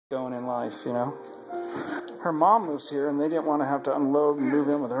going in life, you know. Her mom lives here, and they didn't want to have to unload and move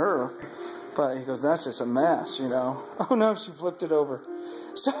in with her. But he goes, that's just a mess, you know. Oh, no, she flipped it over.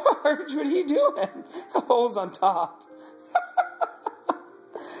 Sarge, what are you doing? The hole's on top.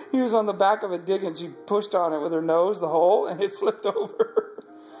 He was on the back of it digging. She pushed on it with her nose, the hole, and it flipped over.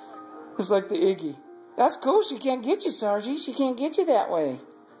 It's like the Iggy. That's cool. She can't get you, Sarge. She can't get you that way.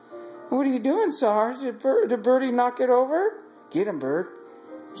 What are you doing, Sarge? Did Birdie knock it over? Get him, Bird.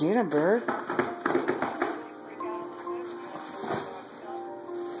 Get him, Bird.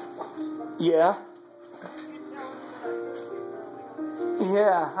 Yeah.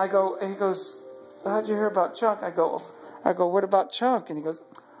 Yeah. He goes, how'd you hear about Chunk? I go, what about Chunk? And he goes,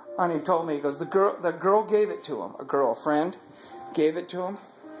 and he told me, he goes, the girl gave it to him. A girlfriend gave it to him.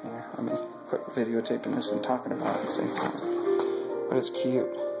 Here, let me quit videotaping this and talking about it. See, but it's cute.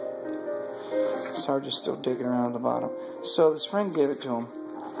 Sarge is still digging around at the bottom. So this friend gave it to him,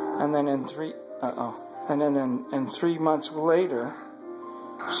 and then in 3 months later,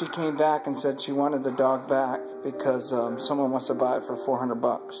 she came back and said she wanted the dog back because someone wants to buy it for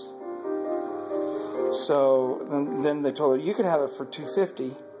 $400. So then they told her, you could have it for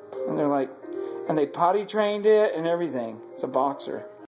 $250. And they're like, and they potty trained it and everything. It's a boxer.